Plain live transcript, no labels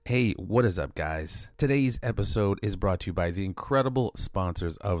Hey, what is up, guys? Today's episode is brought to you by the incredible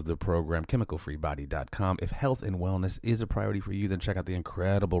sponsors of the program, ChemicalFreeBody.com. If health and wellness is a priority for you, then check out the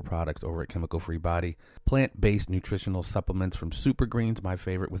incredible products over at Chemical Free Body. Plant-based nutritional supplements from Super Greens, my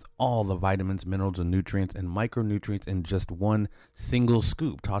favorite, with all the vitamins, minerals, and nutrients and micronutrients in just one single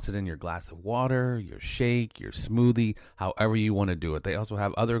scoop. Toss it in your glass of water, your shake, your smoothie, however you want to do it. They also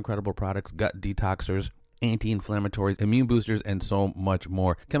have other incredible products, gut detoxers, anti-inflammatories, immune boosters, and so much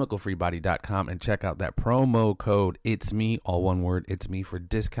more. ChemicalFreeBody.com, and check out that promo code It's Me, all one word, It's Me, for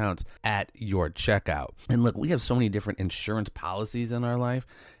discounts at your checkout. And look, we have so many different insurance policies in our life,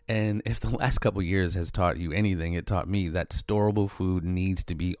 and if the last couple years has taught you anything, it taught me that storable food needs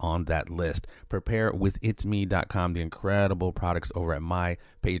to be on that list. Prepare with itsme.com, the incredible products over at My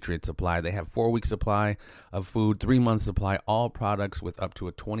Patriot Supply. They have 4-week supply of food, 3-month supply, all products with up to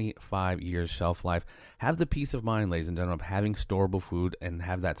a 25-year shelf life. Have the peace of mind, ladies and gentlemen, of having storable food and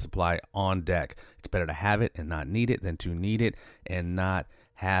have that supply on deck. It's better to have it and not need it than to need it and not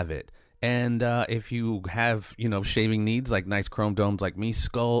have it. And if you have, shaving needs like nice chrome domes like me,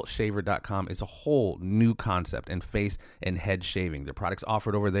 SkullShaver.com is a whole new concept in face and head shaving. The products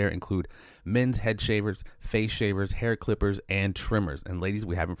offered over there include men's head shavers, face shavers, hair clippers, and trimmers. And ladies,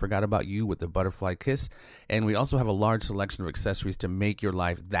 we haven't forgot about you with the butterfly kiss. And we also have a large selection of accessories to make your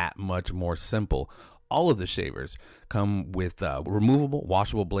life that much more simple. All of the shavers come with removable,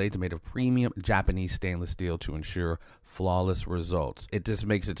 washable blades made of premium Japanese stainless steel to ensure flawless results. It just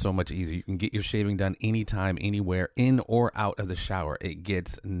makes it so much easier. You can get your shaving done anytime, anywhere, in or out of the shower. It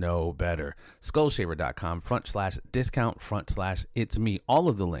gets no better. SkullShaver.com /discount /It's Me. All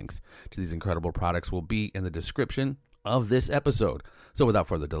of the links to these incredible products will be in the description of this episode. So without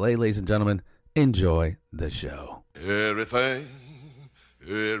further delay, ladies and gentlemen, enjoy the show. Everything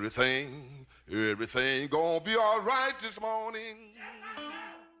gonna be all right this morning.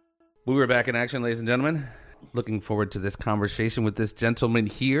 We were back in action, ladies and gentlemen. Looking forward to this conversation with this gentleman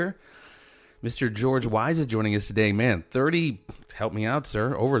here. Mr. George Wise is joining us today. Man, help me out,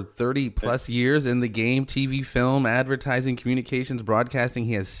 sir, over 30 plus years in the game, TV, film, advertising, communications, broadcasting.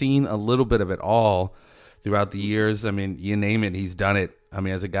 He has seen a little bit of it all throughout the years. I mean, you name it, he's done it. I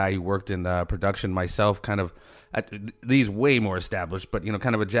mean, as a guy who worked in production myself, kind of, these way more established, but,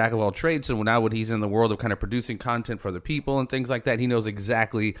 kind of a jack of all trades. So now when he's in the world of kind of producing content for other people and things like that, he knows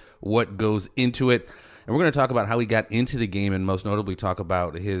exactly what goes into it. And we're going to talk about how he got into the game, and most notably talk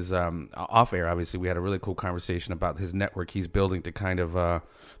about his off air. Obviously, we had a really cool conversation about his network he's building to kind of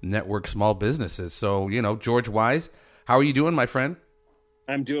network small businesses. So, George Wise, how are you doing, my friend?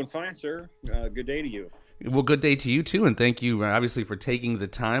 I'm doing fine, sir. Good day to you. Well, good day to you, too, and thank you, obviously, for taking the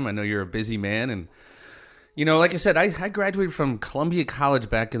time. I know you're a busy man, and, like I said, I graduated from Columbia College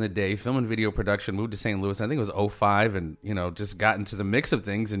back in the day, film and video production, moved to St. Louis, I think it was 2005, and, just got into the mix of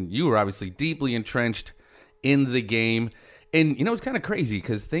things, and you were obviously deeply entrenched in the game. And, it's kind of crazy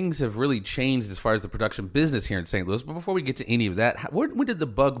because things have really changed as far as the production business here in St. Louis, but before we get to any of that, when did the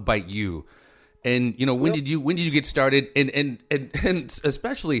bug bite you? And when did you get started, and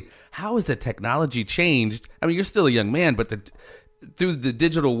especially how has the technology changed? I mean, you're still a young man, but through the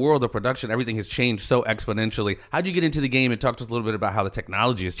digital world of production, everything has changed so exponentially. How'd you get into the game, and talk to us a little bit about how the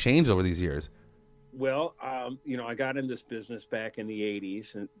technology has changed over these years? Well, I got in this business back in the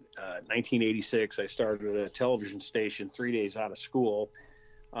 80s. In 1986, I started a television station 3 days out of school.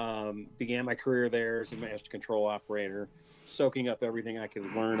 Began my career there as a master control operator, soaking up everything I could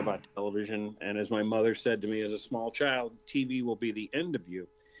learn about television. And as my mother said to me as a small child, TV will be the end of you.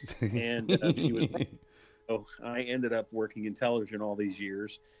 And she was right. So I ended up working in television all these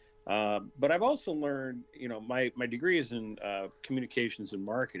years. But I've also learned, my degree is in communications and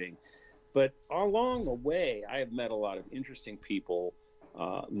marketing. But along the way, I have met a lot of interesting people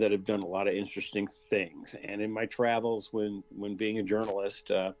that have done a lot of interesting things. And in my travels, when being a journalist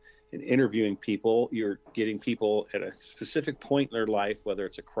and interviewing people, you're getting people at a specific point in their life, whether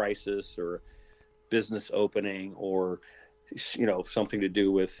it's a crisis or a business opening or, something to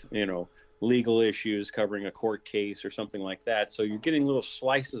do with, legal issues, covering a court case or something like that. So you're getting little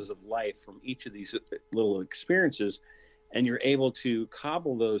slices of life from each of these little experiences, and you're able to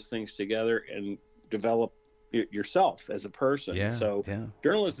cobble those things together and develop yourself as a person.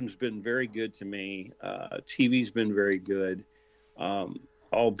 Journalism's been very good to me. TV's been very good,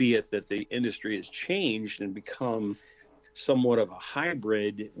 albeit that the industry has changed and become somewhat of a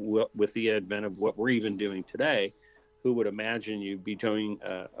hybrid with the advent of what we're even doing today. Who would imagine you'd be doing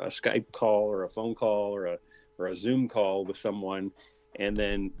a Skype call or a phone call or a Zoom call with someone, and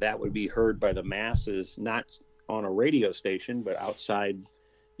then that would be heard by the masses, not on a radio station, but outside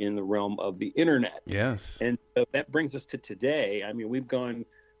in the realm of the internet. Yes. And so that brings us to today. I mean, we've gone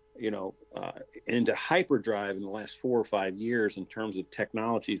into hyperdrive in the last 4 or 5 years in terms of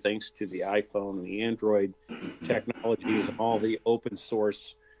technology, thanks to the iPhone and the Android technologies and all the open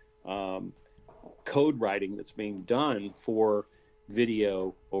source code writing that's being done for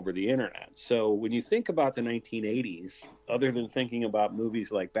video over the internet. So when you think about the 1980s, other than thinking about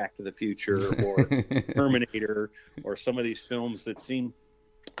movies like Back to the Future or Terminator or some of these films that seem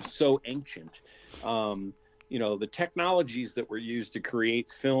so ancient, the technologies that were used to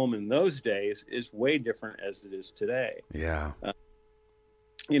create film in those days is way different as it is today. Yeah.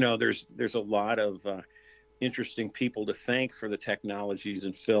 There's a lot of interesting people to thank for the technologies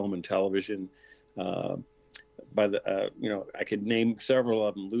in film and television. I could name several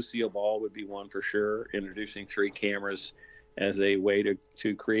of them. Lucille Ball would be one for sure, introducing 3 cameras as a way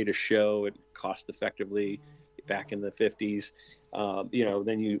to create a show and cost effectively back in the 50s.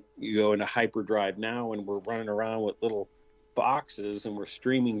 Then you go into hyperdrive now, and we're running around with little boxes and we're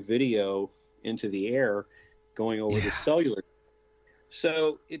streaming video into the air going over the cellular.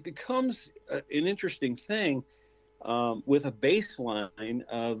 So it becomes an interesting thing with a baseline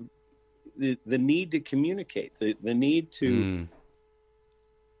of the need to communicate, the need to,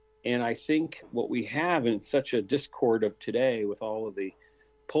 and I think what we have in such a discord of today with all of the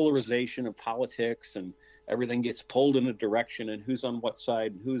polarization of politics and everything gets pulled in a direction and who's on what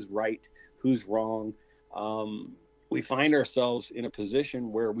side, and who's right, who's wrong. We find ourselves in a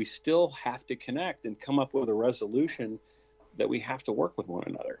position where we still have to connect and come up with a resolution that we have to work with one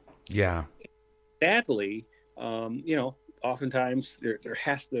another. Yeah. Sadly, oftentimes there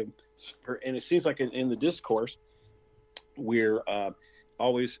has to, and it seems like in the discourse, we're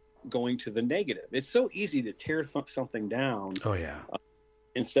always going to the negative. It's so easy to tear something down. Oh yeah.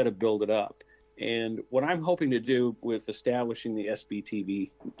 Instead of build it up. And what I'm hoping to do with establishing the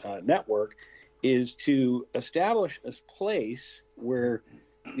SBTV network is to establish a place where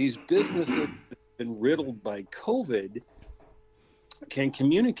these businesses that have been riddled by COVID can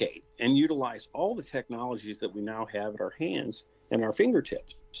communicate and utilize all the technologies that we now have at our hands and our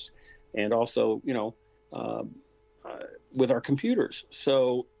fingertips, and also, with our computers.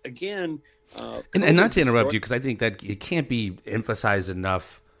 So again, and not to interrupt you, because I think that it can't be emphasized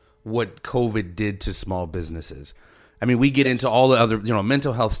enough what COVID did to small businesses. I mean, we get into all the other,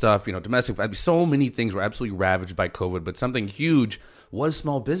 mental health stuff, domestic, so many things were absolutely ravaged by COVID, but something huge was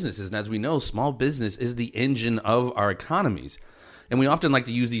small businesses. And as we know, small business is the engine of our economies. And we often like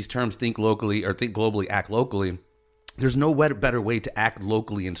to use these terms, think locally or think globally, act locally. There's no better way to act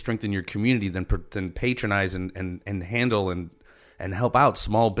locally and strengthen your community than patronize and handle and help out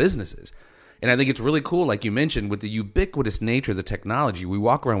small businesses. And I think it's really cool, like you mentioned, with the ubiquitous nature of the technology. We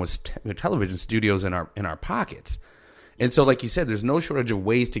walk around with television studios in our pockets. And so, like you said, there's no shortage of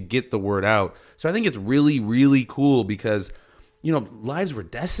ways to get the word out. So I think it's really, really cool because, lives were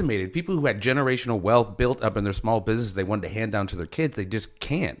decimated. People who had generational wealth built up in their small business they wanted to hand down to their kids, they just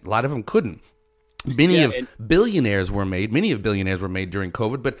can't. A lot of them couldn't. Many of billionaires were made during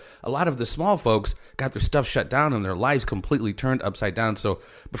COVID, but a lot of the small folks got their stuff shut down and their lives completely turned upside down. So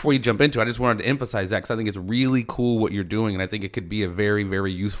before you jump into it, I just wanted to emphasize that because I think it's really cool what you're doing, and I think it could be a very,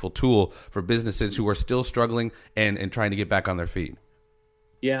 very useful tool for businesses who are still struggling and trying to get back on their feet.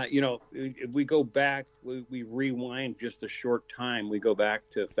 Yeah, if we go back, we rewind just a short time. We go back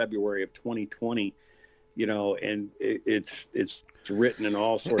to February of 2020, and it's written in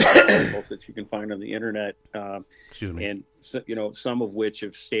all sorts of articles that you can find on the internet. Excuse me. And some of which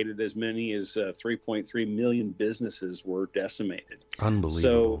have stated as many as 3.3 million businesses were decimated. Unbelievable.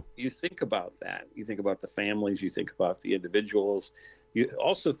 So you think about that. You think about the families. You think about the individuals. You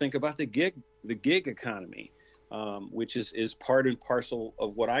also think about the gig economy. Which is part and parcel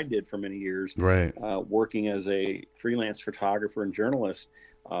of what I did for many years, right? Working as a freelance photographer and journalist,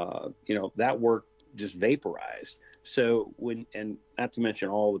 that work just vaporized. So and not to mention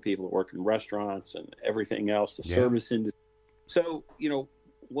all the people that work in restaurants and everything else, the service industry. So,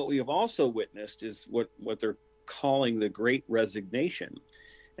 what we have also witnessed is what they're calling the Great Resignation.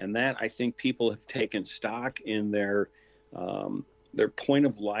 And that, I think, people have taken stock in their point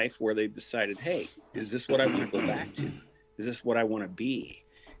of life where they've decided, hey, is this what I want to go back to? Is this what I want to be?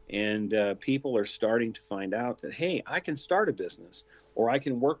 And people are starting to find out that, hey, I can start a business, or I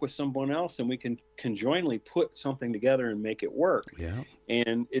can work with someone else and we can conjointly put something together and make it work. Yeah.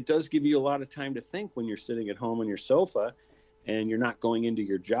 And it does give you a lot of time to think when you're sitting at home on your sofa and you're not going into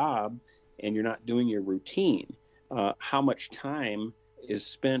your job and you're not doing your routine. How much time is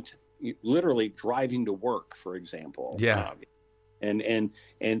spent literally driving to work, for example. Yeah. And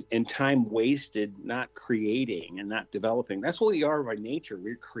time wasted not creating and not developing. That's what we are by nature.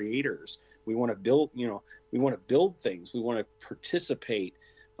 We're creators. We want to build, we want to build things. We want to participate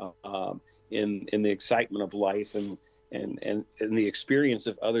in the excitement of life and the experience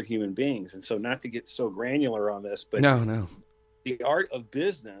of other human beings. And so, not to get so granular on this, but no, the art of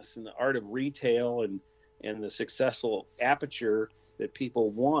business and the art of retail and the successful aperture that people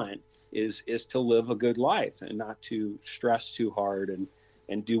want is to live a good life and not to stress too hard and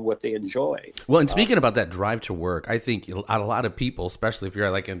do what they enjoy. Well, and speaking about that drive to work, I think a lot of people, especially if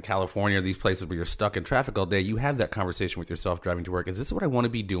you're like in California or these places where you're stuck in traffic all day, you have that conversation with yourself driving to work. Is this what I want to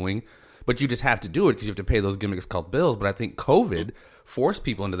be doing? But you just have to do it because you have to pay those gimmicks called bills. But I think COVID forced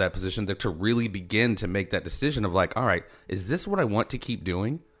people into that position to really begin to make that decision of like, all right, is this what I want to keep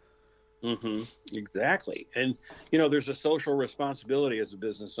doing? Mm-hmm. Exactly. And, there's a social responsibility as a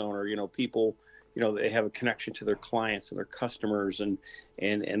business owner. People, they have a connection to their clients and their customers, and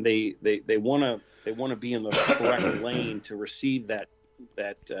they want to be in the correct lane to receive that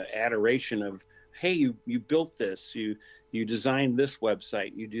adoration of, hey, you built this, you designed this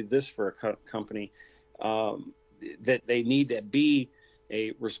website, you do this for a company, that they need to be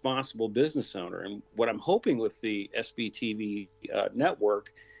a responsible business owner. And what I'm hoping with the SBTV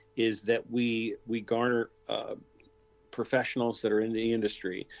network is that we garner professionals that are in the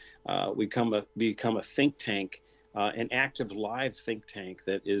industry. We become a think tank, an active live think tank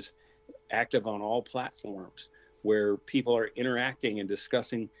that is active on all platforms, where people are interacting and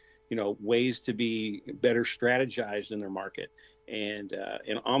discussing, ways to be better strategized in their market, and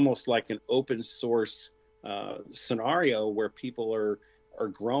almost like an open source scenario where people are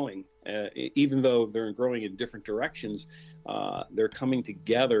growing, even though they're growing in different directions. They're coming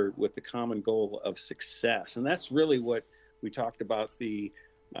together with the common goal of success, and that's really what we talked about, the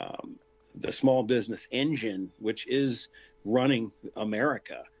small business engine, which is running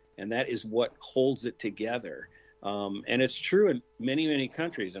America, and that is what holds it together. And it's true in many, many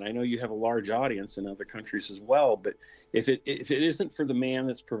countries, and I know you have a large audience in other countries as well. But if it isn't for the man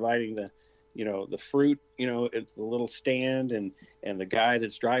that's providing the fruit, it's the little stand, and the guy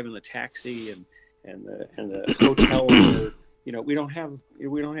that's driving the taxi, and the hotel owner, we don't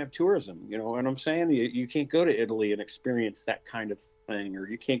have tourism. And I'm saying you can't go to Italy and experience that kind of thing, or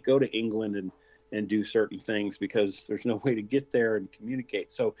you can't go to England and do certain things because there's no way to get there and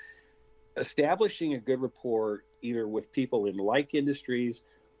communicate. So establishing a good rapport, either with people in like industries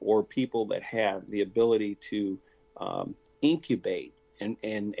or people that have the ability to incubate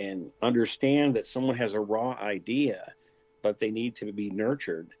and understand that someone has a raw idea, but they need to be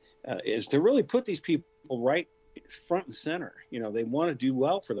nurtured, is to really put these people right front and center. They want to do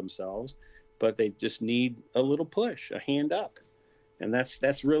well for themselves, but they just need a little push, a hand up. And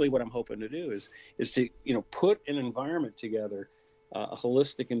that's really what I'm hoping to do is to, put an environment together, a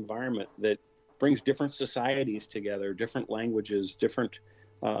holistic environment that brings different societies together, different languages, different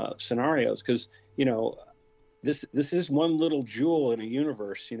scenarios. Because, this is one little jewel in a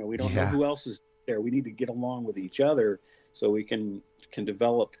universe. We don't know who else is there. We need to get along with each other so we can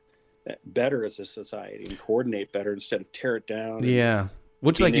develop better as a society and coordinate better instead of tear it down. Yeah.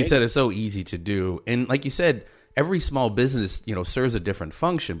 Which, like you said, is so easy to do. And like you said, every small business, serves a different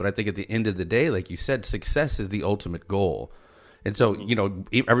function. But I think at the end of the day, like you said, success is the ultimate goal. And so,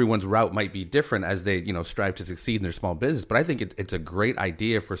 everyone's route might be different as they, strive to succeed in their small business. But I think it's a great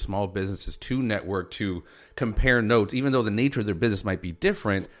idea for small businesses to network, to compare notes, even though the nature of their business might be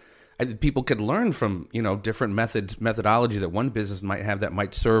different. People could learn from, different methodologies that one business might have that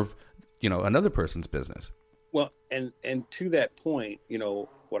might serve, another person's business. Well, and to that point,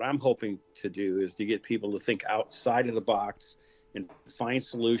 what I'm hoping to do is to get people to think outside of the box and find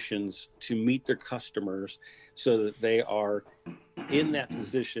solutions to meet their customers so that they are in that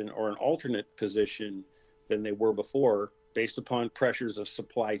position or an alternate position than they were before, based upon pressures of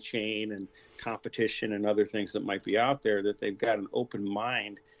supply chain and competition and other things that might be out there, that they've got an open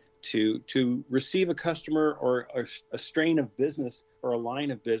mind to receive a customer or a strain of business or a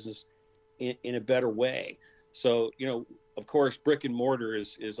line of business in a better way. So, of course, brick and mortar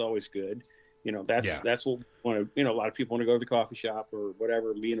is always good. That's what we want to, a lot of people want to go to the coffee shop or whatever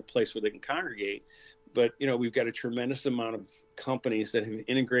and be in a place where they can congregate. But, we've got a tremendous amount of companies that have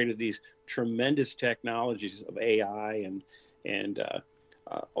integrated these tremendous technologies of AI and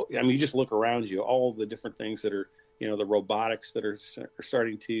you just look around you, all the different things that are, the robotics that are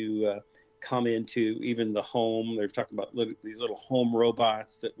starting to come into even the home. They're talking about these little home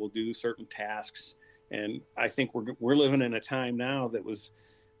robots that will do certain tasks. And I think we're living in a time now that was,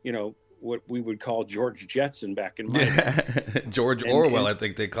 what we would call George Jetson back in my day. George Orwell, I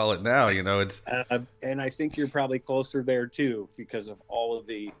think they call it now. It's and I think you're probably closer there too, because of all of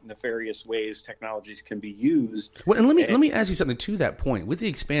the nefarious ways technologies can be used. Well, and let me ask you something to that point. With the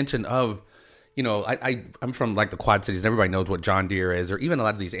expansion of, I'm from like the Quad Cities, and everybody knows what John Deere is, or even a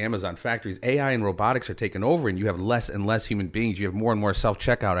lot of these Amazon factories. AI and robotics are taking over, and you have less and less human beings. You have more and more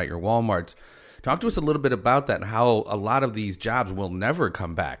self-checkout at your Walmarts. Talk to us a little bit about that and how a lot of these jobs will never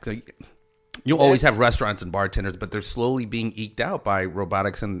come back. So you'll always have restaurants and bartenders, but they're slowly being eked out by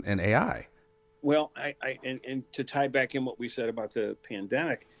robotics and AI. Well, and to tie back in what we said about the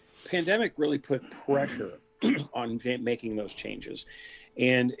pandemic really put pressure on making those changes.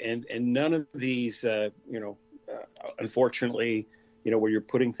 And none of these, unfortunately, where you're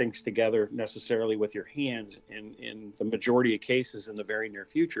putting things together necessarily with your hands in the majority of cases in the very near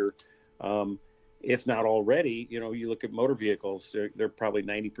future, if not already, you look at motor vehicles, they're probably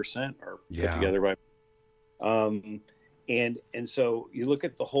 90% are put together by. And so you look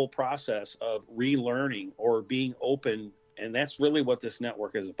at the whole process of relearning or being open, and that's really what this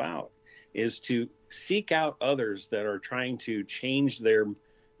network is about, is to seek out others that are trying to change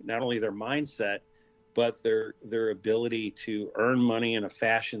not only their mindset, but their ability to earn money in a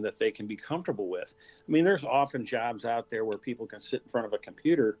fashion that they can be comfortable with. I mean, there's often jobs out there where people can sit in front of a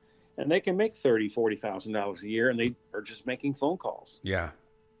computer and they can make $30,000-$40,000 a year, and they are just making phone calls. Yeah.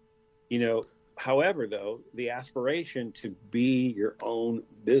 However, though, the aspiration to be your own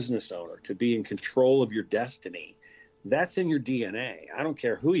business owner, to be in control of your destiny, that's in your DNA. I don't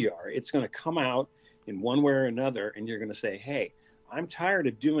care who you are. It's going to come out in one way or another, and you're going to say, hey, I'm tired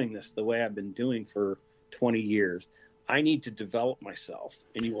of doing this the way I've been doing for 20 years. I need to develop myself.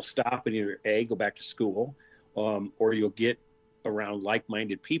 And you will stop and either A, go back to school, or you'll get around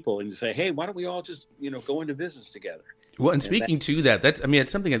like-minded people and say, hey, why don't we all just, go into business together? Well, and speaking to that,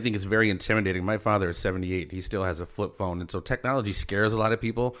 it's something I think is very intimidating. My father is 78. He still has a flip phone. And so technology scares a lot of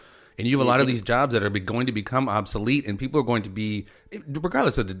people. And you have a lot of these jobs that are going to become obsolete, and people are going to be,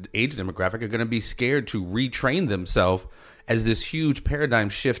 regardless of the age demographic, are going to be scared to retrain themselves as this huge paradigm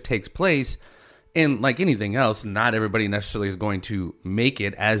shift takes place. And like anything else, not everybody necessarily is going to make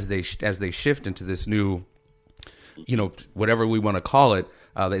it as they shift into this new, whatever we want to call it,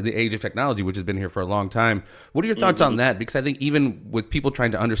 the age of technology, which has been here for a long time. What are your thoughts on that? Because I think even with people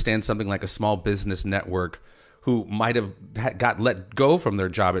trying to understand something like a small business network, who might have got let go from their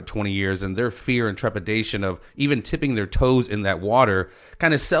job at 20 years, and their fear and trepidation of even tipping their toes in that water,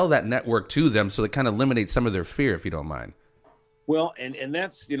 kind of sell that network to them so it kind of eliminates some of their fear, if you don't mind. Well, and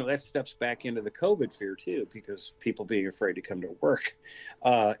that's, that steps back into the COVID fear too, because people being afraid to come to work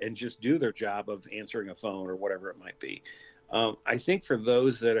and just do their job of answering a phone or whatever it might be. I think for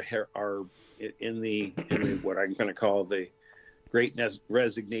those that are in the what I'm going to call the great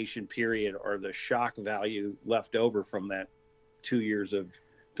resignation period, or the shock value left over from that 2 years of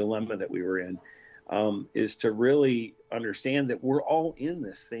dilemma that we were in, is to really understand that we're all in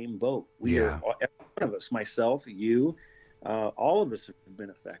this same boat. We are, every one of us, myself, you, all of us have been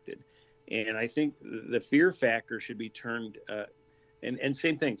affected. And I think the fear factor should be turned, and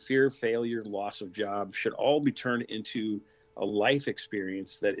same thing, fear, failure, loss of job should all be turned into a life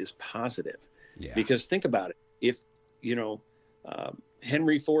experience that is positive. Yeah. Because think about it. If,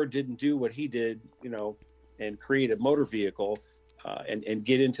 Henry Ford didn't do what he did, and create a motor vehicle and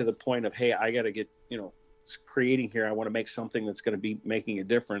get into the point of, hey, I got to get, creating here. I want to make something that's going to be making a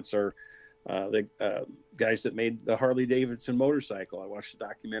difference. Or the guys that made the Harley Davidson motorcycle. I watched a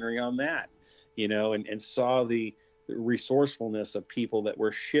documentary on that, and saw the resourcefulness of people that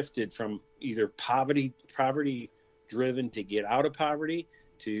were shifted from either poverty driven to get out of poverty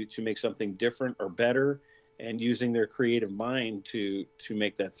to make something different or better, and using their creative mind to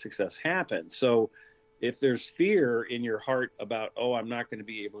make that success happen. So if there's fear in your heart about, oh, I'm not going to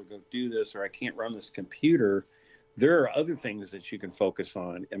be able to go do this, or I can't run this computer, there are other things that you can focus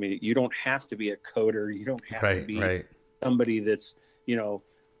on. I mean, you don't have to be a coder. You don't have to be somebody that's,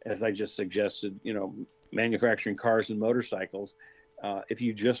 as I just suggested, manufacturing cars and motorcycles. If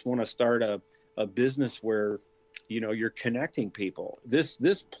you just want to start a business where, you're connecting people, this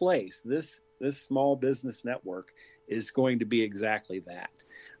place, this small business network is going to be exactly that.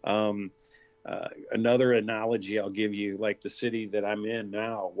 Another analogy I'll give you, like the city that I'm in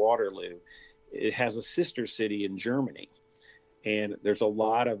now, Waterloo, it has a sister city in Germany. And there's a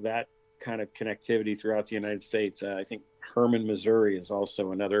lot of that kind of connectivity throughout the United States. I think Herman, Missouri is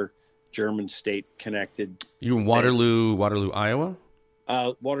also another German state connected. You in Waterloo, Iowa?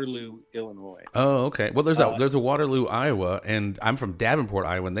 Waterloo, Illinois. Oh, okay. Well, there's a Waterloo, Iowa, and I'm from Davenport,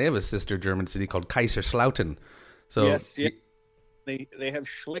 Iowa, and they have a sister German city called Kaiserslautern. So yes. They have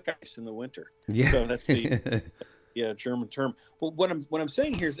Schlickeis in the winter. Yeah. So that's the German term. But what I'm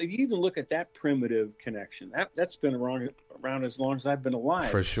saying here is, if you even look at that primitive connection, that's been around as long as I've been alive.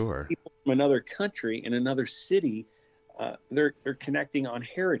 For sure. People from another country in another city, they're connecting on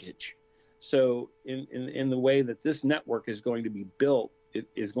heritage. So in the way that this network is going to be built, it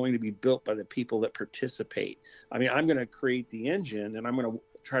is going to be built by the people that participate. I mean, I'm going to create the engine, and I'm going to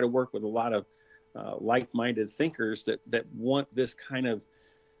try to work with a lot of like-minded thinkers that want this kind of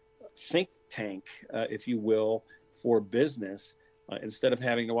think tank, if you will, for business. Instead of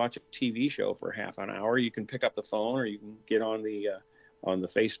having to watch a TV show for half an hour, you can pick up the phone, or you can get on the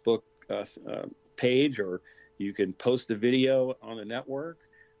Facebook page, or you can post a video on the network,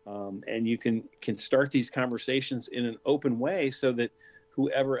 and you can start these conversations in an open way, so that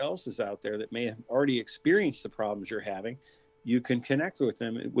whoever else is out there that may have already experienced the problems you're having, you can connect with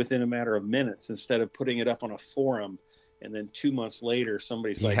them within a matter of minutes, instead of putting it up on a forum and then 2 months later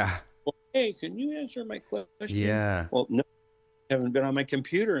somebody's like, well, hey, can you answer my question? Yeah. Well, no, I haven't been on my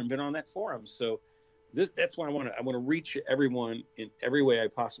computer and been on that forum. So that's why I want to reach everyone in every way I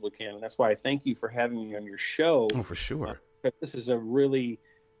possibly can. And that's why I thank you for having me on your show. Oh, for sure. This is a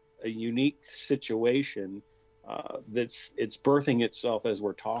unique situation it's birthing itself as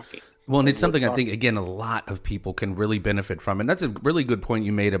we're talking. Well, and it's something I think, again, a lot of people can really benefit from. And that's a really good point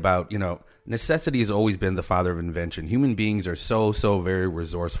you made about, necessity has always been the father of invention. Human beings are so very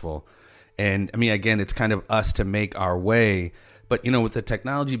resourceful. And I mean, again, it's kind of us to make our way. But, with the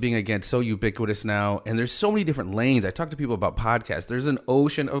technology being, again, so ubiquitous now, and there's so many different lanes. I talk to people about podcasts. There's an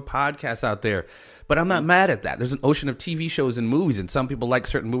ocean of podcasts out there. But I'm not mad at that. There's an ocean of TV shows and movies, and some people like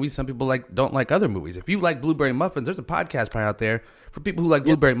certain movies, some people don't like other movies. If you like Blueberry Muffins, there's a podcast out there for people who like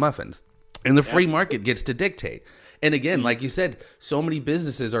Blueberry Muffins. And the free market gets to dictate. And again, like you said, so many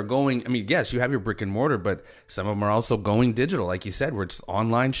businesses are going, I mean, yes, you have your brick and mortar, but some of them are also going digital. Like you said, where it's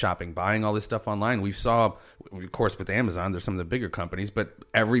online shopping, buying all this stuff online. We saw, of course, with Amazon, there's some of the bigger companies, but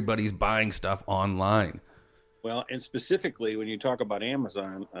everybody's buying stuff online. Well, and specifically when you talk about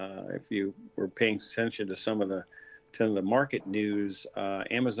Amazon, if you were paying attention to some of the market news,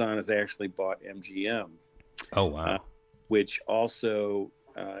 Amazon has actually bought MGM. Oh, wow. Which also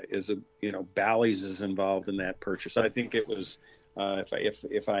Bally's is involved in that purchase. I think it was,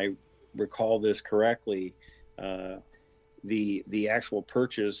 if I recall this correctly, the actual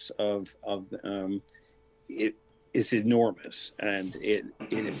purchase of it is enormous, and it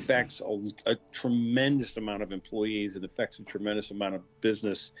affects a tremendous amount of employees. It affects a tremendous amount of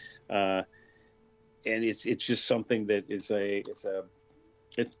business, and it's just something that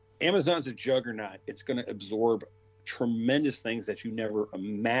Amazon's a juggernaut. It's going to absorb tremendous things that you never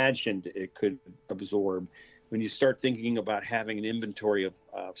imagined it could absorb. When you start thinking about having an inventory of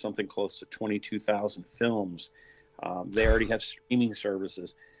something close to 22,000 films, they already have streaming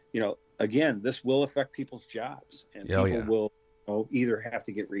services. Again, this will affect people's jobs, and people will either have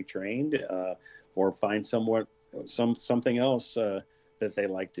to get retrained or find something else that they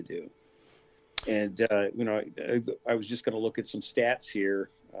like to do. And I was just going to look at some stats here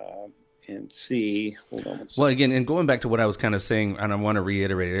and see. Hold on. Well, again, and going back to what I was kind of saying, and I want to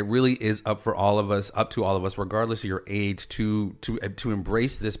reiterate it really is up to all of us, regardless of your age, to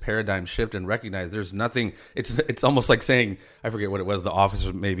embrace this paradigm shift and recognize there's nothing. It's almost like saying, I forget what it was, the office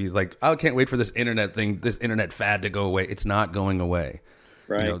maybe like, I can't wait for this internet fad to go away. It's not going away.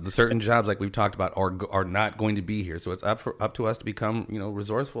 Right. The certain jobs, like we've talked about, are not going to be here. So it's up to us to become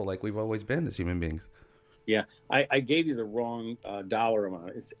resourceful, like we've always been as human beings. Yeah, I gave you the wrong dollar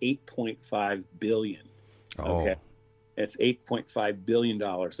amount. It's $8.5 billion. Okay, it's $8.5 billion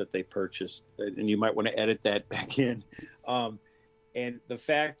that they purchased, and you might want to edit that back in. And the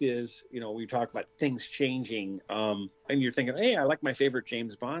fact is, we talk about things changing, and you're thinking, hey, I like my favorite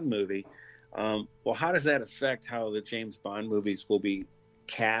James Bond movie. Well, how does that affect how the James Bond movies will be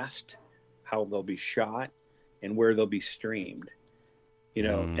cast, how they'll be shot, and where they'll be streamed?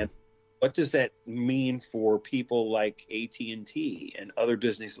 And what does that mean for people like AT&T and other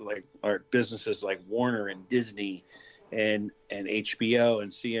businesses like Warner and Disney and HBO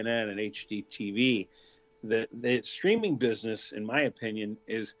and CNN and HDTV? The streaming business, in my opinion,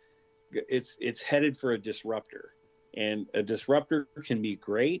 it's headed for a disruptor, and a disruptor can be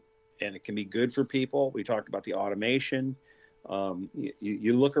great and it can be good for people. We talked about the automation.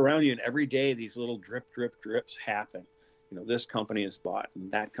 You look around you, and every day these little drips happen. This company is bought and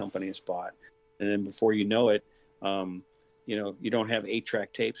that company is bought. And then before you know it, you don't have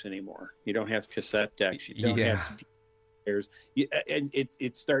 8-track tapes anymore. You don't have cassette decks. You don't have players. And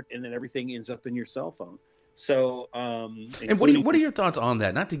then everything ends up in your cell phone. So, and what are your thoughts on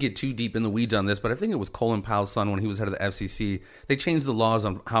that? Not to get too deep in the weeds on this, but I think it was Colin Powell's son when he was head of the FCC. They changed the laws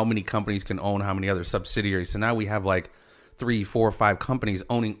on how many companies can own how many other subsidiaries. So now we have like 3, 4, 5 companies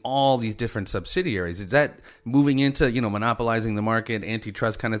owning all these different subsidiaries. Is that moving into monopolizing the market,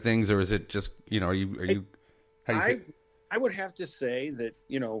 antitrust kind of things, or is it just how do you feel? I would have to say that,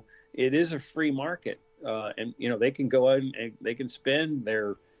 it is a free market. And, they can go in and they can spend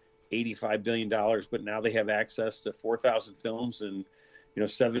their $85 billion, but now they have access to 4,000 films and,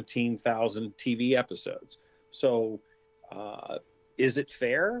 17,000 TV episodes. So is it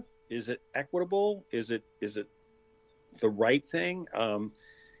fair? Is it equitable? Is it the right thing?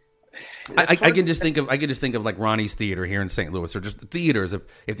 I can just think of like Ronnie's Theater here in St. Louis, or just the theaters.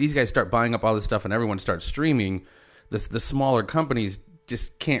 If these guys start buying up all this stuff and everyone starts streaming, the smaller companies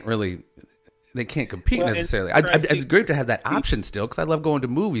just can't really, they can't compete necessarily. It's great to have that option still, because I love going to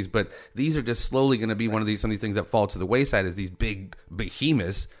movies, but these are just slowly going to be some of these things that fall to the wayside as these big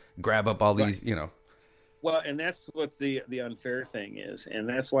behemoths grab up all these, Well, and that's what the unfair thing is, and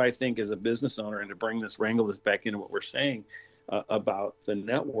that's why I think as a business owner, and to wrangle this back into what we're saying about the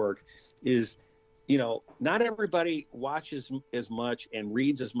network, is, not everybody watches as much and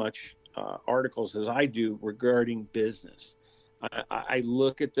reads as much articles as I do regarding business. I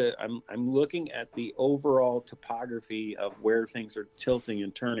look at I'm looking at the overall topography of where things are tilting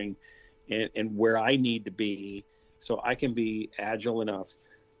and turning, and where I need to be, so I can be agile enough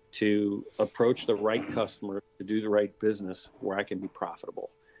to approach the right customer, to do the right business where I can be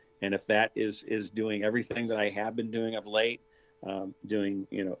profitable. And if that is doing everything that I have been doing of late, doing,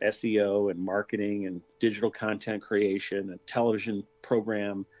 SEO and marketing and digital content creation and television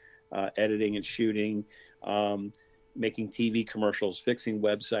program editing and shooting, making TV commercials, fixing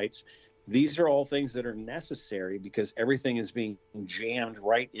websites. These are all things that are necessary because everything is being jammed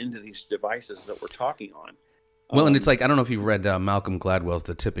right into these devices that we're talking on. Well, and it's like, I don't know if you've read Malcolm Gladwell's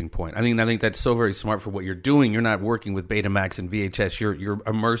The Tipping Point. I think that's so very smart for what you're doing. You're not working with Betamax and VHS. You're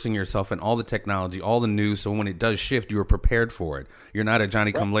immersing yourself in all the technology, all the news, so when it does shift, you are prepared for it. You're not a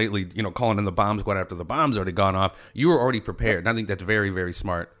Johnny-come-lately, calling in the bomb squad after the bomb's already gone off. You were already prepared, and I think that's very, very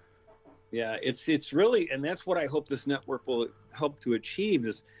smart. Yeah, it's really, and that's what I hope this network will help to achieve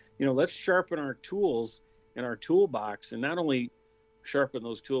is, let's sharpen our tools in our toolbox, and not only sharpen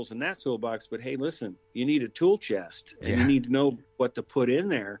those tools in that toolbox, but hey, listen, you need a tool chest, and you need to know what to put in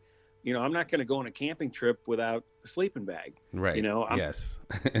there. I'm not going to go on a camping trip without a sleeping bag. Right. I'm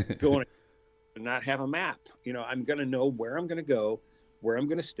going to not have a map. I'm going to know where I'm going to go, where I'm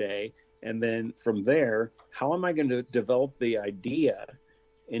going to stay, and then from there, how am I going to develop the idea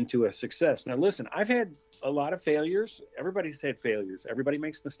into a success? Now, listen, I've had a lot of failures. Everybody's had failures. Everybody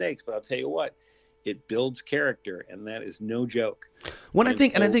makes mistakes, but I'll tell you what, it builds character, and that is no joke. I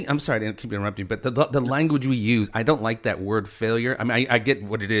think, I'm sorry to keep interrupting, but the language we use, I don't like that word failure. I mean, I get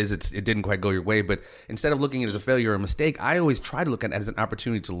what it is. It didn't quite go your way, but instead of looking at it as a failure or a mistake, I always try to look at it as an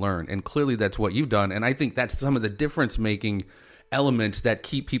opportunity to learn, and clearly that's what you've done, and I think that's some of the difference-making elements that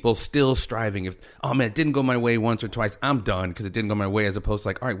keep people still striving. If, oh man, it didn't go my way once or twice, I'm done because it didn't go my way, as opposed to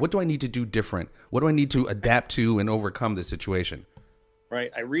like, all right, what do I need to do different? What do I need to adapt to and overcome this situation?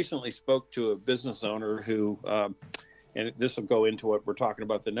 Right. I recently spoke to a business owner who, and this will go into what we're talking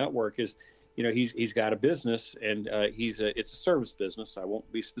about the network, is, he's got a business, and it's a service business. I won't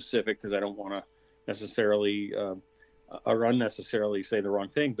be specific because I don't want to necessarily or unnecessarily say the wrong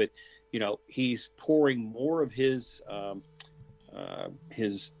thing, but he's pouring more of his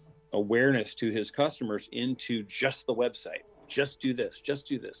awareness to his customers into just the website. Just do this.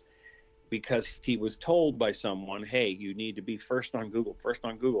 Because he was told by someone, hey, you need to be first on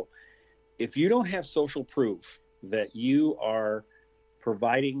Google. If you don't have social proof that you are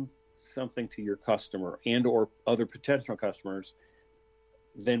providing something to your customer and or other potential customers,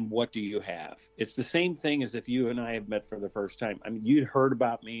 then what do you have? It's the same thing as if you and I have met for the first time. I mean, you'd heard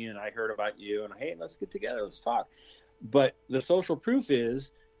about me and I heard about you, and hey, let's get together, let's talk. But the social proof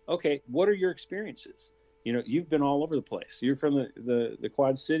is, okay, what are your experiences? You've been all over the place. You're from the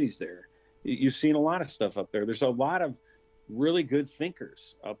Quad Cities there. You've seen a lot of stuff up there. There's a lot of really good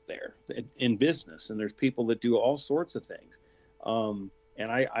thinkers up there in business, and there's people that do all sorts of things.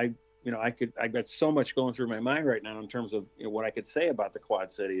 And I've got so much going through my mind right now in terms of what I could say about the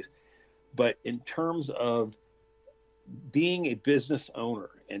Quad Cities, but in terms of being a business owner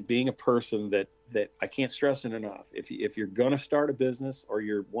and being a person that I can't stress it enough. If you're going to start a business or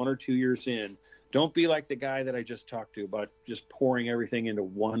you're 1 or 2 years in, don't be like the guy that I just talked to about just pouring everything into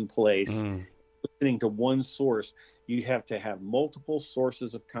one place, listening to one source. You have to have multiple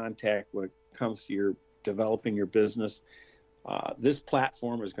sources of contact when it comes to your developing your business. This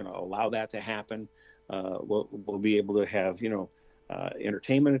platform is going to allow that to happen. We'll be able to have,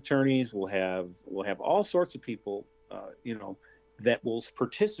 entertainment attorneys. We'll have all sorts of people, that will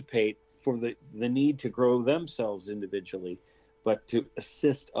participate for the need to grow themselves individually, but to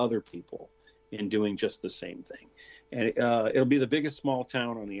assist other people in doing just the same thing. And it'll be the biggest small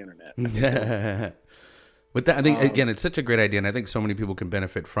town on the internet. With that, I think again, it's such a great idea, and I think so many people can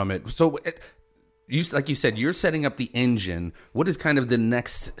benefit from it. So, like you said, you're setting up the engine. What is kind of the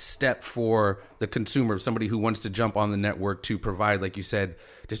next step for the consumer, somebody who wants to jump on the network to provide, like you said,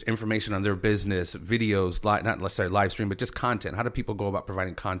 just information on their business, videos, not let's say live stream, but just content? How do people go about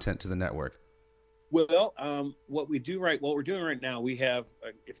providing content to the network? Well, what we're doing right now, we have,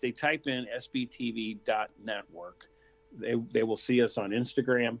 if they type in sbtv.network, they will see us on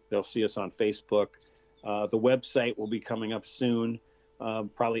Instagram. They'll see us on Facebook. The website will be coming up soon.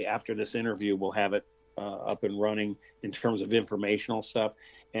 Probably after this interview, we'll have it up and running in terms of informational stuff.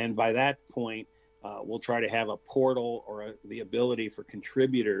 And by that point, we'll try to have a portal or the ability for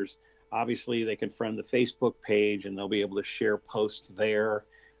contributors. Obviously, they can friend the Facebook page and they'll be able to share posts there.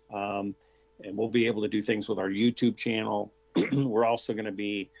 And we'll be able to do things with our YouTube channel. We're also going to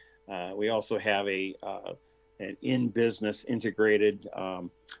be, we also have an in-business integrated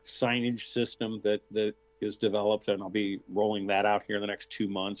signage system that is developed, and I'll be rolling that out here in the next 2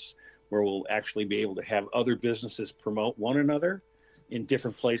 months, where we'll actually be able to have other businesses promote one another in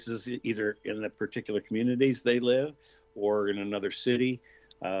different places, either in the particular communities they live or in another city.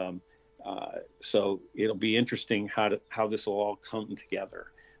 So it'll be interesting how this will all come together.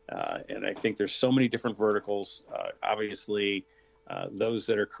 And I think there's so many different verticals. Obviously, those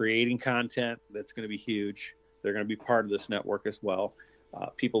that are creating content, that's going to be huge. They're going to be part of this network as well.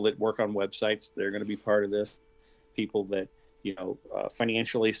 People that work on websites, they're going to be part of this. People that,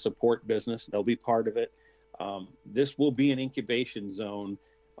 financially support business, they'll be part of it. This will be an incubation zone.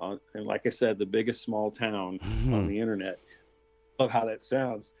 And like I said, the biggest small town on the internet. Love how that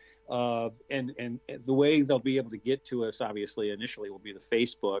sounds. And the way they'll be able to get to us, obviously, initially will be the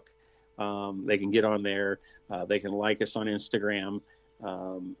Facebook. They can get on there. They can like us on Instagram.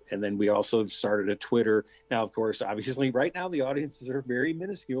 And then we also started a Twitter. Now, of course, obviously, right now the audiences are very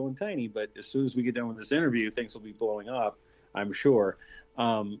minuscule and tiny. But as soon as we get done with this interview, things will be blowing up, I'm sure,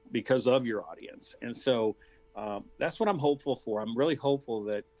 because of your audience. And so that's what I'm hopeful for. I'm really hopeful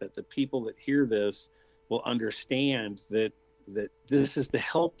that the people that hear this will understand that this is to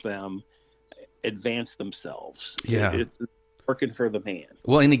help them advance themselves. Yeah. It's working for the man.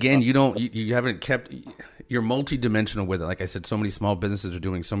 Well, and again, you haven't kept, you're multidimensional with it. Like I said, so many small businesses are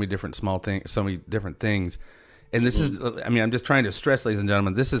doing so many different so many different things. And this is, I'm just trying to stress, ladies and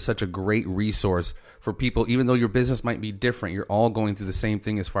gentlemen, this is such a great resource for people, even though your business might be different, you're all going through the same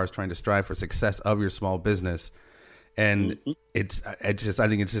thing as far as trying to strive for success of your small business. And I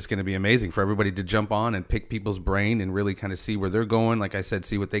think it's just going to be amazing for everybody to jump on and pick people's brain and really kind of see where they're going. Like I said,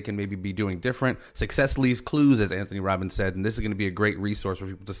 see what they can maybe be doing different. Success leaves clues, as Anthony Robbins said, and this is going to be a great resource for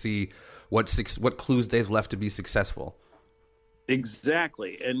people to see what clues they've left to be successful.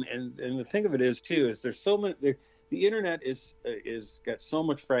 Exactly, and the thing of it is too is there's so many. The internet is got so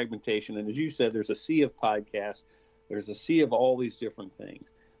much fragmentation, and as you said, there's a sea of podcasts, there's a sea of all these different things.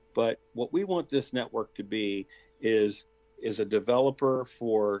 But what we want this network to be is a developer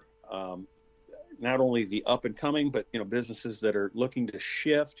for not only the up and coming, but businesses that are looking to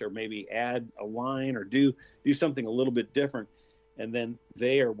shift or maybe add a line or do something a little bit different, and then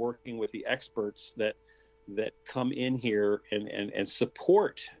they are working with the experts that come in here and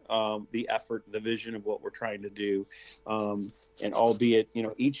support the effort, the vision of what we're trying to do, and albeit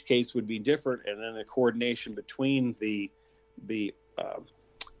each case would be different, and then the coordination between the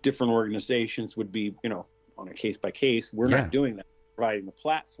different organizations would be on a case by case. We're not doing that, providing the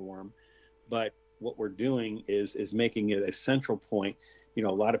platform, but what we're doing is making it a central point. A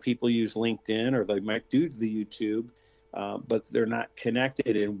lot of people use LinkedIn, or they might do the YouTube, but they're not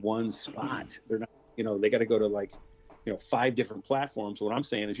connected in one spot. They're not, they got to go to 5 different platforms. What I'm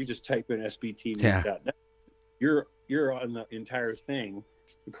saying is you just type in sbtv.net. You're on the entire thing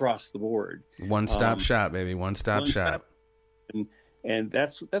across the board. One-stop shop, baby. One-stop shop. And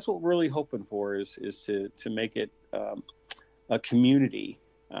that's what we're really hoping for is to make it a community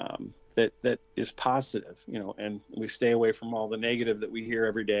that is positive, and we stay away from all the negative that we hear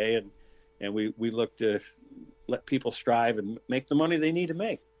every day, and we look to let people strive and make the money they need to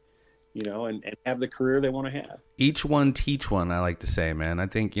make, and have the career they want to have. Each one teach one, I like to say, man. I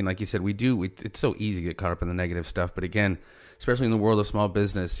think, like you said, it's so easy to get caught up in the negative stuff, but again, especially in the world of small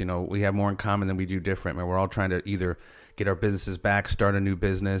business, we have more in common than we do different. I mean, we're all trying to either get our businesses back, start a new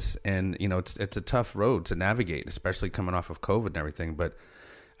business, and it's a tough road to navigate, especially coming off of COVID and everything. But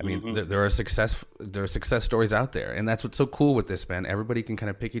I mean, there are success stories out there, and that's what's so cool with this, man. Everybody can kind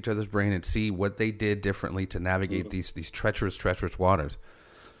of pick each other's brain and see what they did differently to navigate these treacherous waters.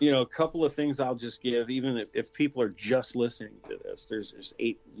 A couple of things I'll just give, even if people are just listening to this. There's just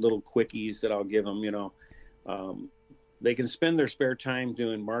 8 little quickies that I'll give them. They can spend their spare time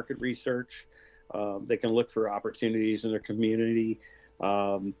doing market research. They can look for opportunities in their community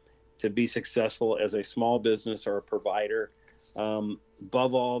to be successful as a small business or a provider.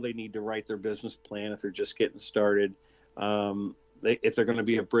 Above all, they need to write their business plan if they're just getting started. If they're going to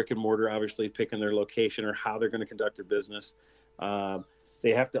be a brick and mortar, obviously picking their location or how they're going to conduct their business.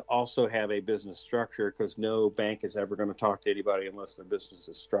 They have to also have a business structure, because no bank is ever going to talk to anybody unless their business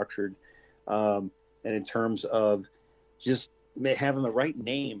is structured. And in terms of just having the right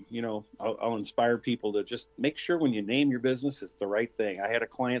name, I'll inspire people to just make sure when you name your business, it's the right thing. I had a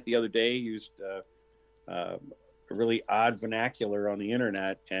client the other day used a really odd vernacular on the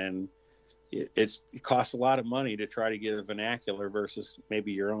internet, and it costs a lot of money to try to get a vernacular versus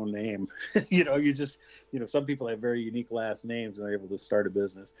maybe your own name. Some people have very unique last names and they're able to start a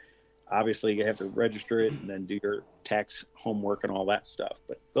business. Obviously, you have to register it and then do your tax homework and all that stuff.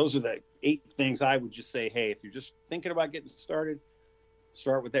 But those are the 8 things I would just say, hey, if you're just thinking about getting started,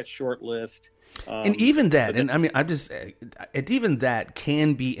 start with that short list. And even that, even that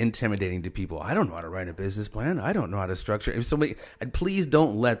can be intimidating to people. I don't know how to write a business plan. I don't know how to structure. If somebody, please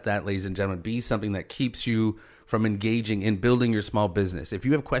don't let that, ladies and gentlemen, be something that keeps you from engaging in building your small business. If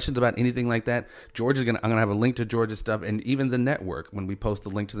you have questions about anything like that, I'm going to have a link to George's stuff, and even the network. When we post the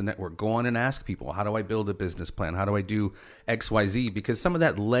link to the network, go on and ask people, how do I build a business plan? How do I do X, Y, Z? Because some of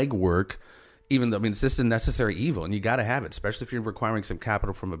that legwork, it's just a necessary evil, and you got to have it, especially if you're requiring some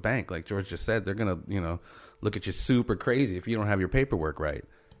capital from a bank. Like George just said, they're going to, look at you super crazy if you don't have your paperwork right.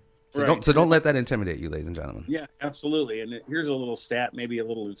 So right. Don't let that intimidate you, ladies and gentlemen. Yeah, absolutely. And here's a little stat, maybe a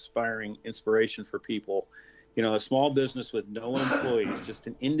little inspiration for people. A small business with no employees, just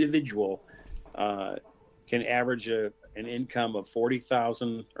an individual, can average an income of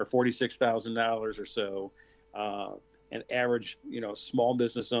 $40,000 or $46,000 or so. An average, small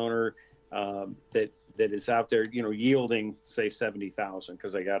business owner that is out there, yielding, say, $70,000,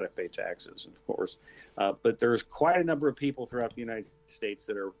 because they got to pay taxes, of course. But there's quite a number of people throughout the United States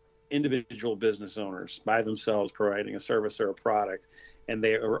that are individual business owners by themselves, providing a service or a product, and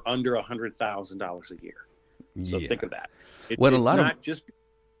they are under $100,000 a year. So think of that.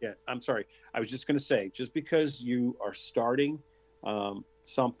 I'm sorry. I was just going to say, just because you are starting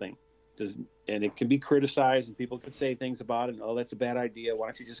something, and it can be criticized, and people could say things about it. Oh, that's a bad idea. Why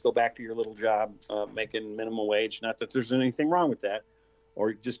don't you just go back to your little job making minimum wage? Not that there's anything wrong with that.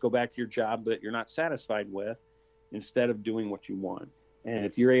 Or just go back to your job that you're not satisfied with, instead of doing what you want. And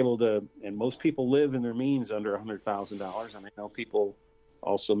if you're able to, and most people live in their means under $100,000, and I know people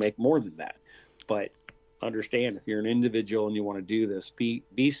also make more than that. But understand, if you're an individual and you want to do this, be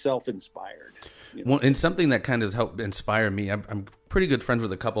self-inspired. Well, and something that kind of helped inspire me, I'm pretty good friends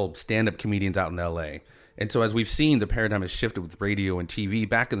with a couple stand-up comedians out in LA. And so as we've seen, the paradigm has shifted with radio and TV.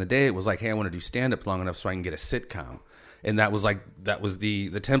 Back in the day, it was like, hey, I want to do stand-up long enough so I can get a sitcom. And that was the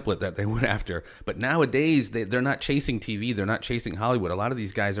template that they went after. But nowadays, they're not chasing TV. They're not chasing Hollywood. A lot of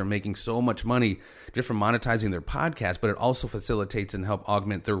these guys are making so much money just from monetizing their podcast, but it also facilitates and help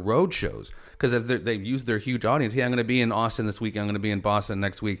augment their road shows. Because they've used their huge audience. Hey, I'm going to be in Austin this week. I'm going to be in Boston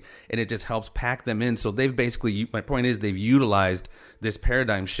next week. And it just helps pack them in. So they've basically, my point is, they've utilized this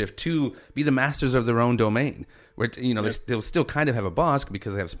paradigm shift to be the masters of their own domain. Where they'll still kind of have a boss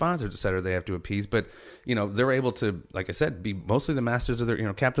because they have sponsors, et cetera, they have to appease, but they're able to, like I said, be mostly the masters of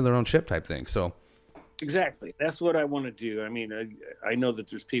their captain of their own ship type thing. So exactly, that's what I want to do. I mean, I know that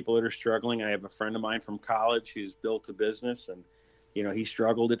there's people that are struggling. I have a friend of mine from college who's built a business, and he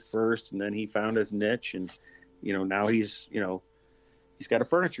struggled at first, and then he found his niche, and now he's got a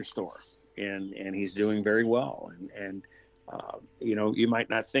furniture store, and he's doing very well, and you might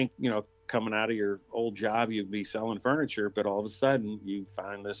not think coming out of your old job you'd be selling furniture, but all of a sudden you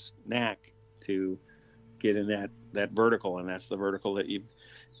find this knack to get in that vertical, and that's the vertical that you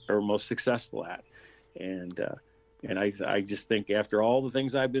are most successful at. And I just think, after all the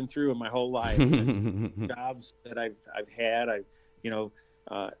things I've been through in my whole life, jobs that I've had,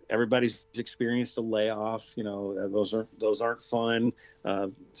 everybody's experienced a layoff. Those aren't fun.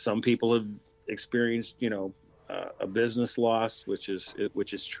 Some people have experienced a business loss, which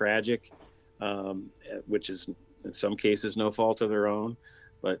is tragic, which is in some cases no fault of their own,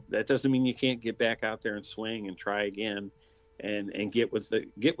 but that doesn't mean you can't get back out there and swing and try again, and get with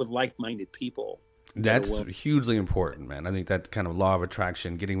like-minded people. That's hugely important, man. I think that kind of law of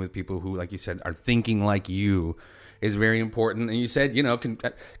attraction, getting with people who, like you said, are thinking like you, is very important. And you said,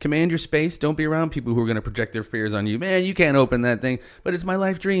 command your space. Don't be around people who are going to project their fears on you. Man, you can't open that thing, but it's my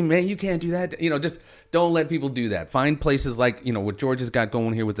life dream. Man, you can't do that. Just don't let people do that. Find places like, what George has got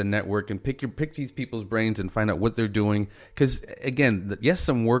going here with the network, and pick these people's brains and find out what they're doing. Because again, yes,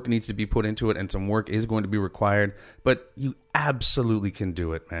 some work needs to be put into it, and some work is going to be required, but you absolutely can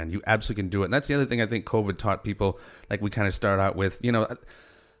do it, man. You absolutely can do it. And that's the other thing I think COVID taught people, like we kind of start out with,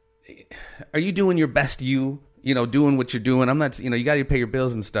 are you doing your best doing what you're doing? I'm not, you got to pay your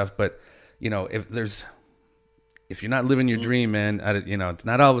bills and stuff, but, if you're not living your dream, man, it's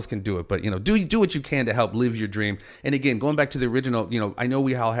not all of us can do it, but, do what you can to help live your dream. And again, going back to the original, I know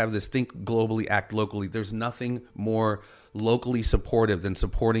we all have this think globally, act locally. There's nothing more locally supportive than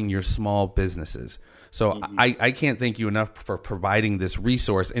supporting your small businesses. So I can't thank you enough for providing this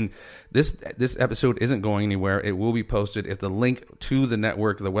resource. And this episode isn't going anywhere. It will be posted. If the link to the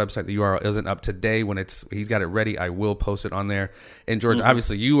network, the website, the URL isn't up today, when he's got it ready, I will post it on there. And George,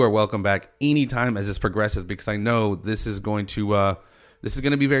 obviously you are welcome back anytime as this progresses, because I know this is going to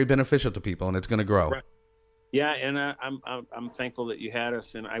be very beneficial to people, and it's going to grow. Right. Yeah, and I'm thankful that you had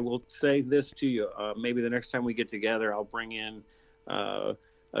us. And I will say this to you: maybe the next time we get together, I'll bring in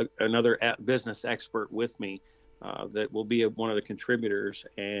another business expert with me that will be one of the contributors,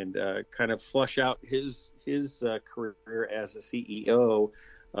 and kind of flush out his career as a CEO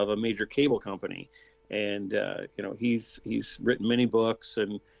of a major cable company. And he's written many books,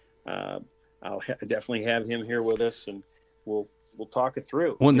 and I'll definitely have him here with us, and we'll talk it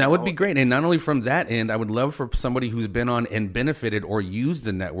through. Well, that would be great. And not only from that end, I would love for somebody who's been on and benefited or used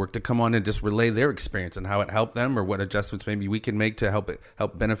the network to come on and just relay their experience and how it helped them, or what adjustments maybe we can make to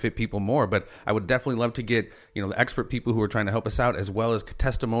help benefit people more. But I would definitely love to get, the expert people who are trying to help us out, as well as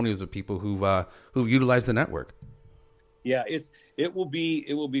testimonials of people who've utilized the network. Yeah, it will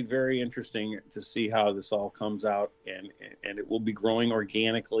be very interesting to see how this all comes out, and it will be growing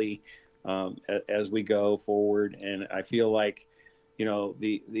organically as we go forward. And I feel like,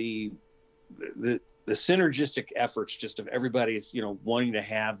 the synergistic efforts just of everybody's, wanting to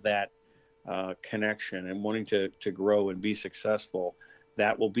have that connection and wanting to grow and be successful,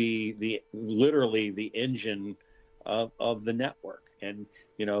 that will be literally the engine of the network. And,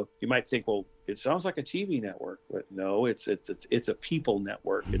 you might think, well, it sounds like a TV network, but no, it's a people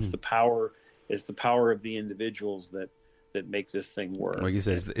network. It's the power of the individuals that make this thing work. Like you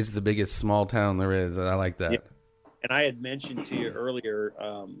said, it's the biggest small town there is. I like that. Yeah. And I had mentioned to you earlier,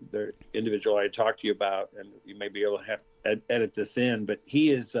 the individual I had talked to you about, and you may be able to have edit this in, but he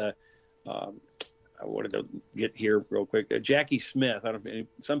is, I wanted to get here real quick. Jackie Smith. I don't know if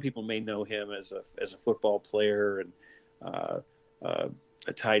some people may know him as a football player, and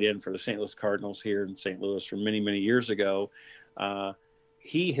a tight end for the St. Louis Cardinals here in St. Louis from many, many years ago.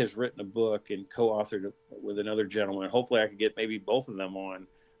 He has written a book and co-authored with another gentleman. Hopefully I could get maybe both of them on,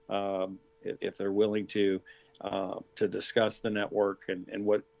 if they're willing to discuss the network and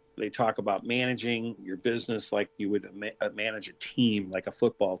what they talk about managing your business like you would manage a team, like a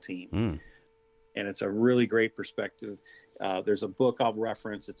football team. And it's a really great perspective. There's a book I'll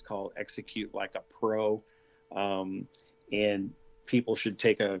reference. It's called Execute Like a Pro. And people should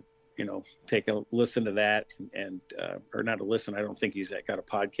take a listen to that, and or not a listen. I don't think he's got a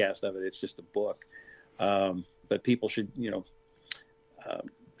podcast of it. It's just a book. But people should,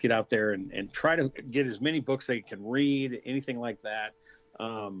 get out there and try to get as many books they can read, anything like that.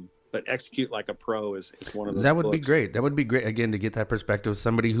 But Execute Like a Pro is one of those. That would be great. That would be great, again, to get that perspective of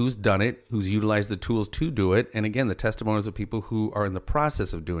somebody who's done it, who's utilized the tools to do it. And again, the testimonials of people who are in the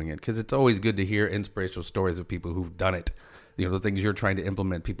process of doing it, because it's always good to hear inspirational stories of people who've done it. The things you're trying to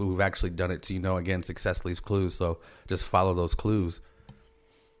implement, people who've actually done it. So, again, success leaves clues. So just follow those clues.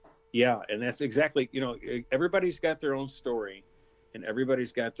 Yeah. And that's exactly, everybody's got their own story, and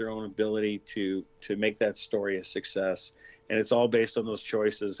everybody's got their own ability to make that story a success. And it's all based on those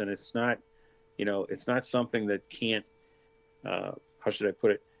choices. And it's not, it's not something that can't, how should I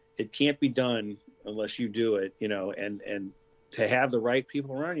put it? It can't be done unless you do it, and to have the right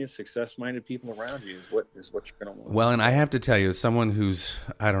people around you, success-minded people around you is what you're going to want. Well, and I have to tell you, as someone who's,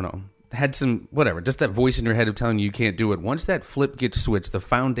 I don't know, had some, whatever, just that voice in your head of telling you can't do it. Once that flip gets switched, the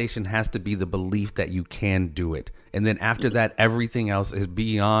foundation has to be the belief that you can do it. And then after that, everything else is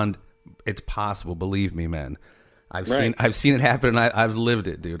beyond, it's possible. Believe me, man. I've seen it happen, and I've lived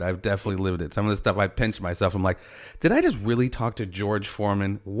it, dude. I've definitely lived it. Some of the stuff I pinch myself. I'm like, did I just really talk to George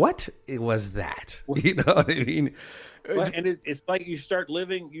Foreman? What was that? You know what I mean? Well, and it's like you start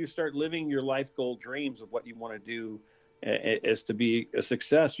living your life goal dreams of what you want to do as to be a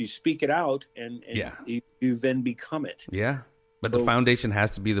success. You speak it out, and you then become it. Yeah. But the foundation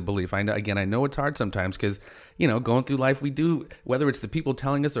has to be the belief. I know it's hard sometimes because, going through life, we do, whether it's the people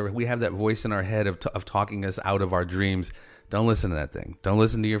telling us or we have that voice in our head of talking us out of our dreams. Don't listen to that thing. Don't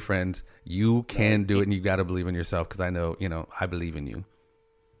listen to your friends. You can do it, and you got to believe in yourself because I know, I believe in you.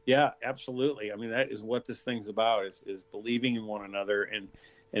 Yeah, absolutely. I mean, that is what this thing's about is believing in one another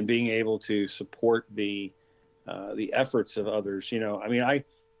and being able to support the efforts of others. I mean,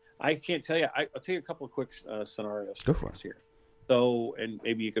 I can't tell you. I'll tell you a couple of quick scenarios. Go for it. Here. So, and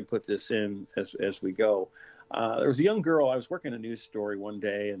maybe you could put this in as we go. There was a young girl. I was working a news story one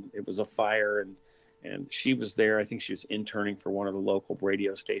day, and it was a fire, and she was there. I think she was interning for one of the local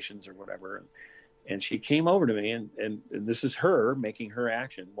radio stations or whatever. And she came over to me, and this is her making her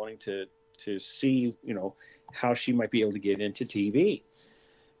action, wanting to see, how she might be able to get into TV.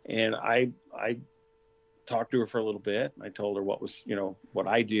 And I talked to her for a little bit. I told her what was, what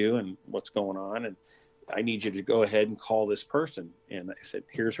I do and what's going on. And I need you to go ahead and call this person. And I said,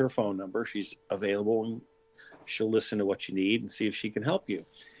 here's her phone number. She's available, and she'll listen to what you need and see if she can help you.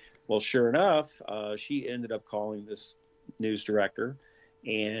 Well, sure enough, she ended up calling this news director,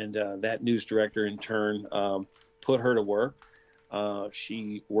 and that news director in turn put her to work.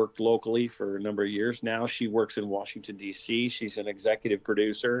 She worked locally for a number of years. Now she works in Washington, D.C. She's an executive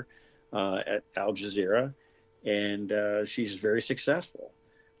producer at Al Jazeera, and she's very successful.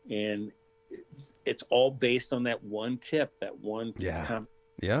 And it's all based on that one tip, that one.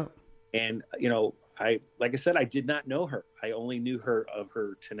 Yeah. And, like I said, I did not know her. I only knew her of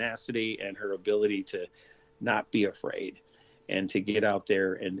her tenacity and her ability to not be afraid and to get out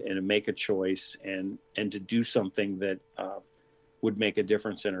there and make a choice and to do something that would make a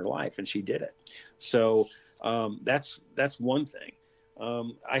difference in her life. And she did it. So that's one thing.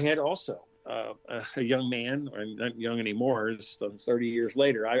 I had also a young man, or not young anymore, it's 30 years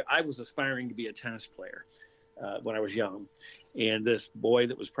later. I was aspiring to be a tennis player when I was young. And this boy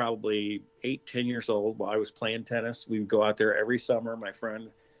that was probably 8-10 years old, while I was playing tennis, we would go out there every summer. My friend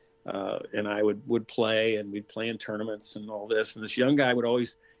and I would play, and we'd play in tournaments and all this. And this young guy would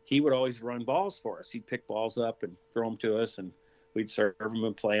always run balls for us. He'd pick balls up and throw them to us, and we'd serve them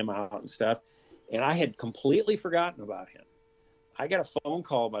and play them out and stuff. And I had completely forgotten about him. I got a phone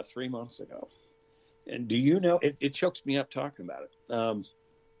call about 3 months ago. And do you know, it chokes me up talking about it.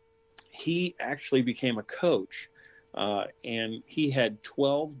 He actually became a coach, and he had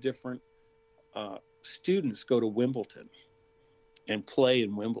 12 different students go to Wimbledon and play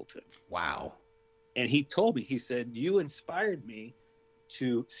in Wimbledon. Wow. And he told me, he said, you inspired me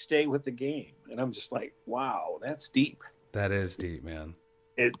to stay with the game. And I'm just like, wow, that's deep. That is deep, man.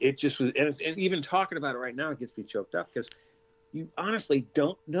 It just was, and even talking about it right now, it gets me choked up because you honestly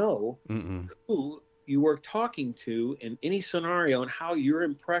don't know who you were talking to in any scenario and how your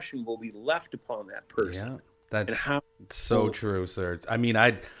impression will be left upon that person. Yeah, that's so true, sir. I mean,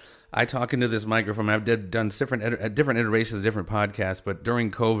 I talk into this microphone. I've done different iterations of different podcasts, but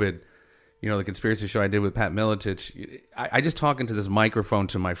during COVID, the conspiracy show I did with Pat Miletich, I just talk into this microphone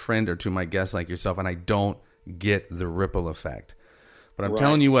to my friend or to my guest like yourself, and I don't get the ripple effect. But I'm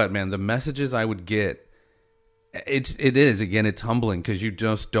telling you what, man, the messages I would get, it's humbling because you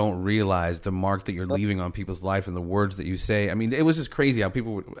just don't realize the mark that you're leaving on people's life and the words that you say. I mean, it was just crazy how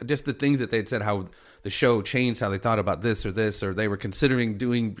people just the things that they'd said, how the show changed how they thought about this, or they were considering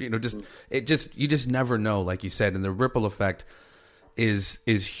doing, you just never know, like you said, and the ripple effect is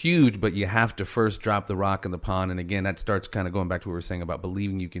huge, but you have to first drop the rock in the pond. And again, that starts kind of going back to what we were saying about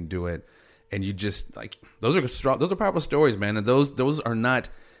believing you can do it. And you just those are powerful stories, man. And those are not,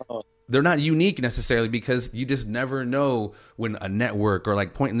 they're not unique necessarily, because you just never know when a network or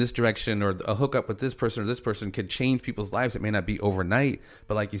point in this direction or a hookup with this person or this person could change people's lives. It may not be overnight,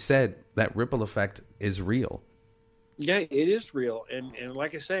 but like you said, that ripple effect is real. Yeah, it is real. And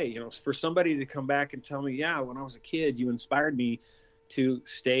like I say, for somebody to come back and tell me, yeah, when I was a kid, you inspired me to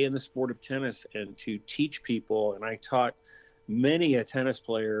stay in the sport of tennis and to teach people. And I taught many a tennis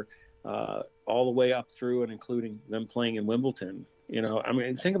player all the way up through and including them playing in Wimbledon. I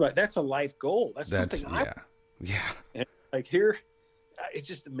mean, think about it. That's a life goal. That's something and here, it's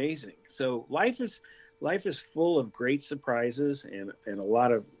just amazing. So life is full of great surprises and a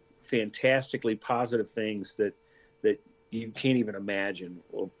lot of fantastically positive things that you can't even imagine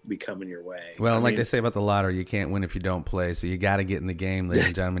will be coming your way. Well, like they say about the lottery, you can't win if you don't play. So you got to get in the game, ladies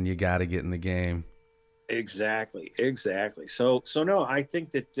and gentlemen. You got to get in the game. Exactly. So no, I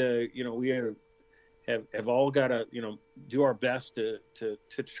think that we have all got to do our best to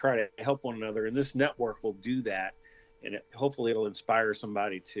try to help one another, and this network will do that, and hopefully it'll inspire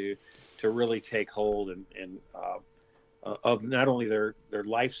somebody to really take hold and of not only their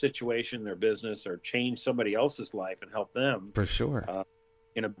life situation, their business, or change somebody else's life and help them For sure.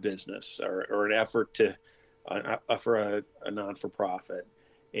 in a business or an effort to for a non-for-profit.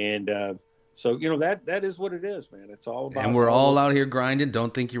 And so, that is what it is, man. It's all about. And we're all out here grinding.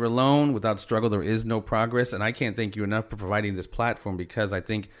 Don't think you're alone. Without struggle, there is no progress. And I can't thank you enough for providing this platform, because I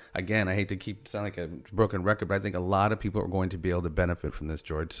think, again, I hate to keep sound like a broken record, but I think a lot of people are going to be able to benefit from this,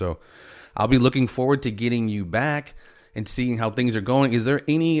 George. So I'll be looking forward to getting you back and seeing how things are going. Is there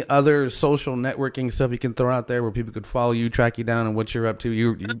any other social networking stuff you can throw out there where people could follow you, track you down, and what you're up to?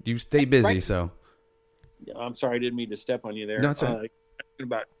 You stay busy, Right. so. I'm sorry, I didn't mean to step on you there. No, it's all right.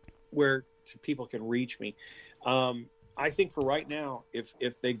 About where people can reach me. I think for right now,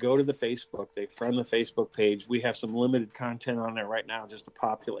 if they go to the Facebook, they friend the Facebook page, we have some limited content on there right now just to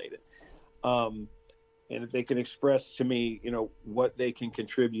populate it. And if they can express to me, what they can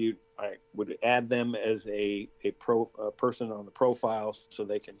contribute, I would add them as a person on the profile so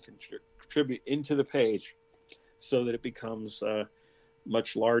they can contribute into the page so that it becomes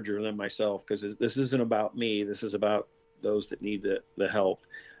much larger than myself, because this isn't about me. This is about those that need the help.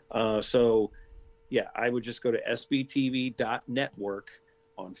 So yeah, I would just go to sbtv.network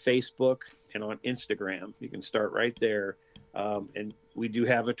on Facebook and on Instagram. You can start right there. And we do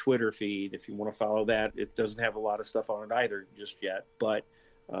have a Twitter feed if you want to follow that. It doesn't have a lot of stuff on it either just yet, but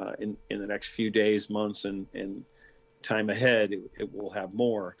in the next few days, months, and time ahead, it will have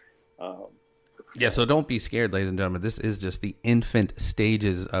more. Yeah, so don't be scared, ladies and gentlemen. This is just the infant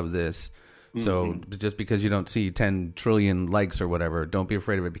stages of this. So just because you don't see 10 trillion likes or whatever, don't be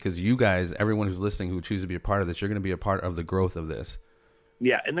afraid of it, because you guys, everyone who's listening who chooses to be a part of this, you're going to be a part of the growth of this.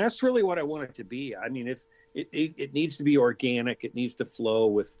 Yeah, and that's really what I want it to be. I mean, it needs to be organic. It needs to flow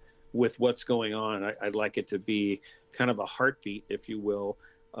with what's going on. I'd like it to be kind of a heartbeat, if you will,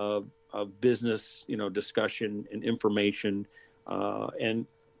 of business, discussion and information, and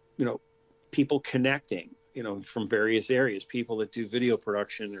people connecting, from various areas. People that do video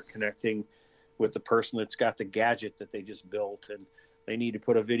production are connecting with the person that's got the gadget that they just built and they need to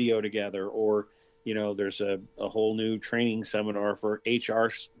put a video together, or there's a whole new training seminar for HR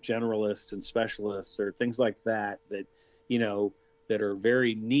generalists and specialists, or things like that that are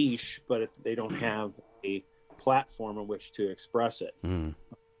very niche, but they don't have a platform in which to express it,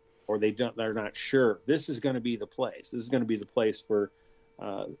 or they're not sure. This is going to be the place. This is going to be the place for,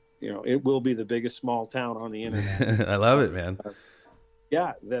 it will be the biggest small town on the internet. I love it, man.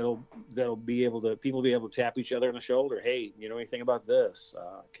 Yeah, that'll be able to, people be able to tap each other on the shoulder. Hey, you know anything about this?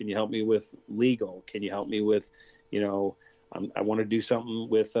 Can you help me with legal? Can you help me with, I want to do something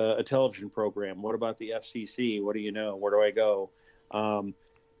with a television program. What about the FCC? What do you know? Where do I go? And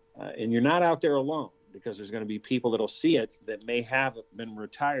you're not out there alone, because there's going to be people that'll see it that may have been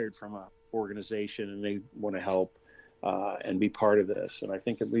retired from an organization and they want to help and be part of this. And I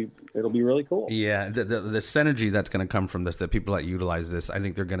think it'll be really cool. Yeah, the synergy that's going to come from this, that people that utilize this, I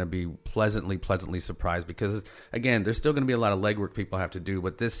think they're going to be pleasantly surprised, because again, there's still going to be a lot of legwork people have to do,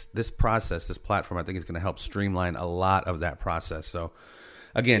 but this process, this platform, I think is going to help streamline a lot of that process. So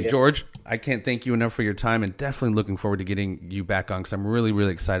again, George, I can't thank you enough for your time, and definitely looking forward to getting you back on, because I'm really,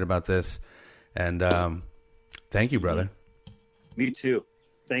 really excited about this. And thank you, brother. Me too.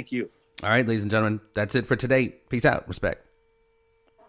 Thank you. All right, ladies and gentlemen, that's it for today. Peace out. Respect.